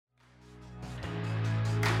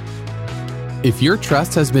If your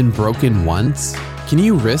trust has been broken once, can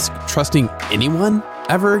you risk trusting anyone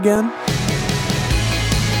ever again?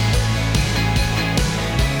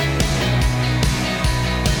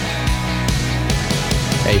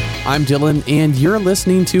 Hey, I'm Dylan, and you're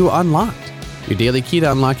listening to Unlocked, your daily key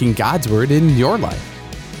to unlocking God's Word in your life.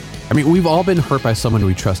 I mean, we've all been hurt by someone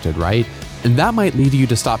we trusted, right? And that might lead you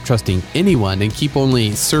to stop trusting anyone and keep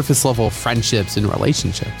only surface-level friendships and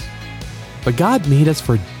relationships. But God made us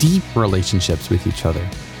for deep relationships with each other,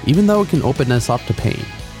 even though it can open us up to pain.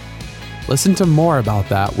 Listen to more about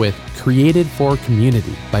that with Created for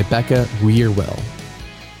Community by Becca Wierwille.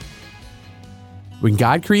 When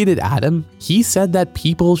God created Adam, he said that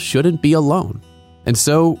people shouldn't be alone. And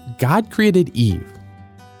so God created Eve.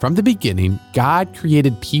 From the beginning, God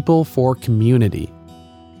created people for community.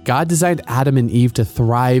 God designed Adam and Eve to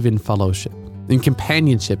thrive in fellowship, in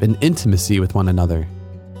companionship and intimacy with one another.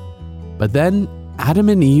 But then Adam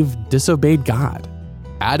and Eve disobeyed God.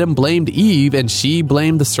 Adam blamed Eve and she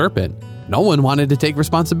blamed the serpent. No one wanted to take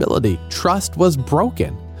responsibility. Trust was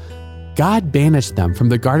broken. God banished them from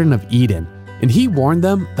the Garden of Eden, and he warned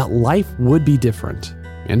them that life would be different.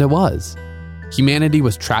 And it was. Humanity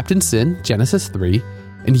was trapped in sin, Genesis 3,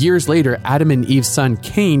 and years later, Adam and Eve's son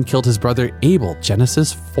Cain killed his brother Abel,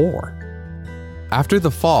 Genesis 4. After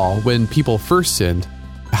the fall, when people first sinned,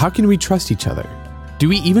 how can we trust each other? Do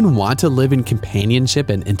we even want to live in companionship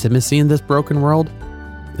and intimacy in this broken world?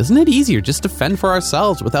 Isn't it easier just to fend for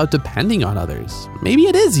ourselves without depending on others? Maybe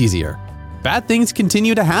it is easier. Bad things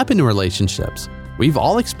continue to happen in relationships. We've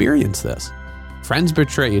all experienced this. Friends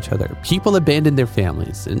betray each other, people abandon their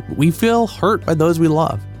families, and we feel hurt by those we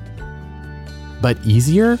love. But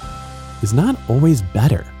easier is not always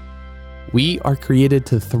better. We are created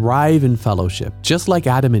to thrive in fellowship, just like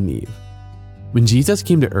Adam and Eve. When Jesus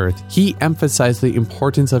came to earth, he emphasized the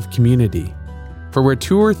importance of community. For where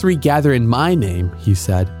 2 or 3 gather in my name, he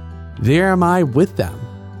said, there am I with them.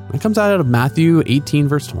 That comes out of Matthew 18,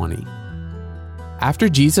 verse 20. After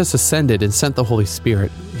Jesus ascended and sent the Holy Spirit,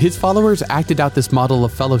 his followers acted out this model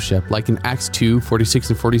of fellowship like in Acts 2,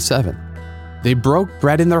 46 and 47. They broke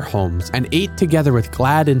bread in their homes and ate together with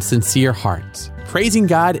glad and sincere hearts, praising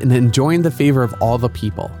God and enjoying the favor of all the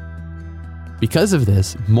people. Because of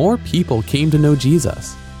this, more people came to know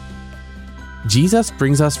Jesus. Jesus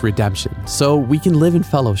brings us redemption so we can live in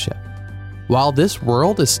fellowship. While this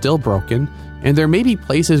world is still broken, and there may be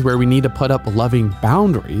places where we need to put up loving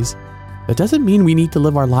boundaries, that doesn't mean we need to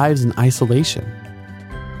live our lives in isolation.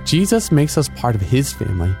 Jesus makes us part of his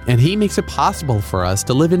family, and he makes it possible for us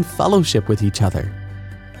to live in fellowship with each other.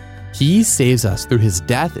 He saves us through his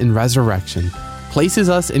death and resurrection, places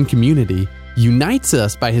us in community, unites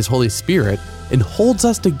us by his Holy Spirit, and holds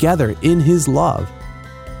us together in his love.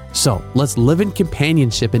 So let's live in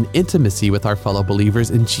companionship and intimacy with our fellow believers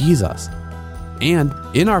in Jesus. And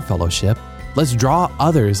in our fellowship, let's draw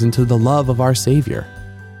others into the love of our Savior.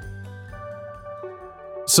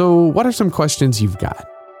 So what are some questions you've got?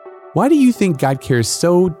 Why do you think God cares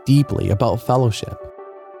so deeply about fellowship?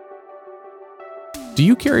 Do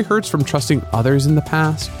you carry hurts from trusting others in the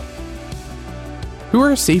past? Who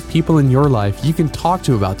are safe people in your life you can talk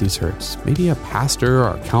to about these hurts? Maybe a pastor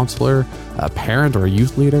or a counselor, a parent or a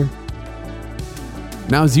youth leader?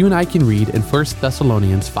 Now, as you and I can read in 1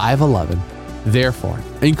 Thessalonians 5:11, therefore,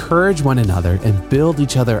 encourage one another and build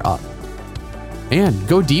each other up. And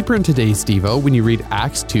go deeper in today's Devo when you read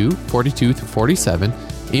Acts 2, 42 through 47,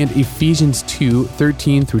 and Ephesians 2,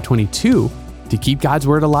 13 through 22 to keep God's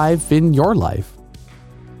Word alive in your life.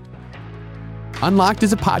 Unlocked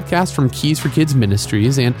is a podcast from Keys for Kids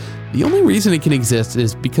Ministries, and the only reason it can exist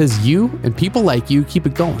is because you and people like you keep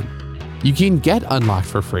it going. You can get Unlocked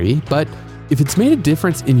for free, but if it's made a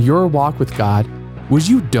difference in your walk with God, would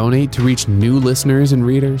you donate to reach new listeners and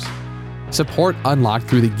readers? Support Unlocked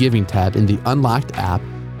through the Giving tab in the Unlocked app,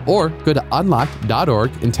 or go to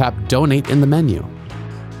unlocked.org and tap Donate in the menu.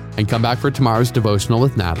 And come back for tomorrow's devotional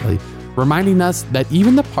with Natalie, reminding us that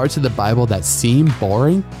even the parts of the Bible that seem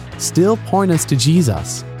boring still point us to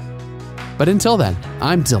Jesus. But until then,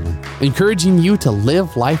 I'm Dylan, encouraging you to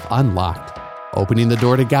live life unlocked, opening the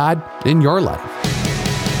door to God in your life.